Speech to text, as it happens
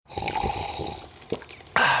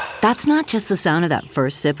That's not just the sound of that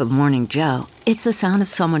first sip of Morning Joe. It's the sound of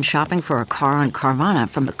someone shopping for a car on Carvana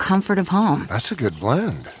from the comfort of home. That's a good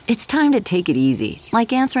blend. It's time to take it easy,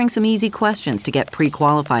 like answering some easy questions to get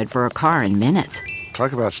pre-qualified for a car in minutes.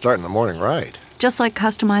 Talk about starting the morning right. Just like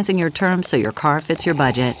customizing your terms so your car fits your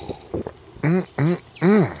budget.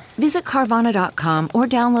 Visit Carvana.com or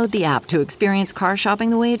download the app to experience car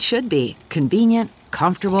shopping the way it should be. Convenient,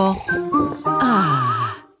 comfortable. Ah.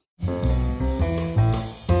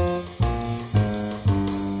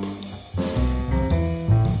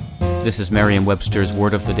 This is Merriam-Webster's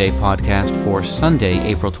Word of the Day podcast for Sunday,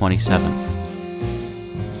 April 27th.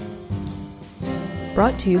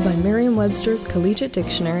 Brought to you by Merriam-Webster's Collegiate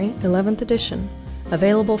Dictionary, 11th edition.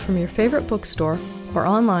 Available from your favorite bookstore or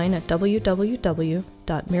online at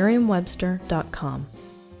www.merriam-webster.com.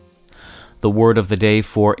 The word of the day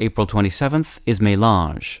for April 27th is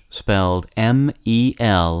mélange, spelled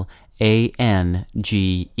M-E-L-A-N-G-E.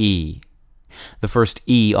 The first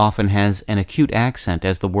E often has an acute accent,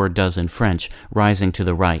 as the word does in French, rising to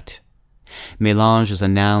the right. Mélange is a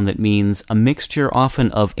noun that means a mixture,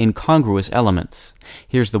 often of incongruous elements.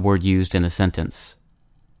 Here's the word used in a sentence.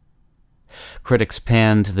 Critics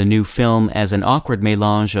panned the new film as an awkward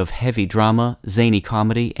mélange of heavy drama, zany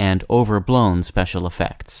comedy, and overblown special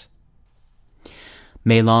effects.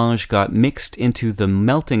 Mélange got mixed into the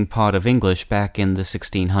melting pot of English back in the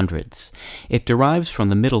 1600s. It derives from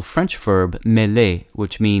the Middle French verb mêler,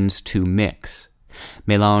 which means to mix.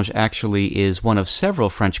 Mélange actually is one of several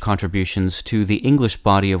French contributions to the English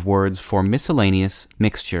body of words for miscellaneous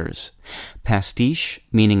mixtures. Pastiche,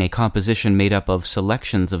 meaning a composition made up of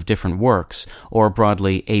selections of different works, or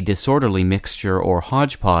broadly a disorderly mixture or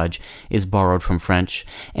hodgepodge, is borrowed from French,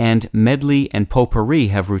 and medley and potpourri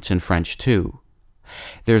have roots in French too.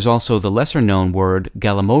 There's also the lesser-known word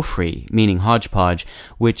galimafree, meaning hodgepodge,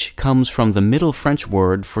 which comes from the Middle French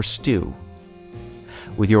word for stew.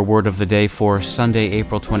 With your word of the day for Sunday,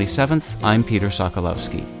 April 27th, I'm Peter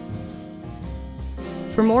Sokolowski.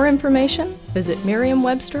 For more information, visit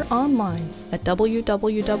Merriam-Webster online at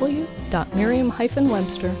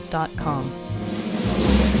www.merriam-webster.com.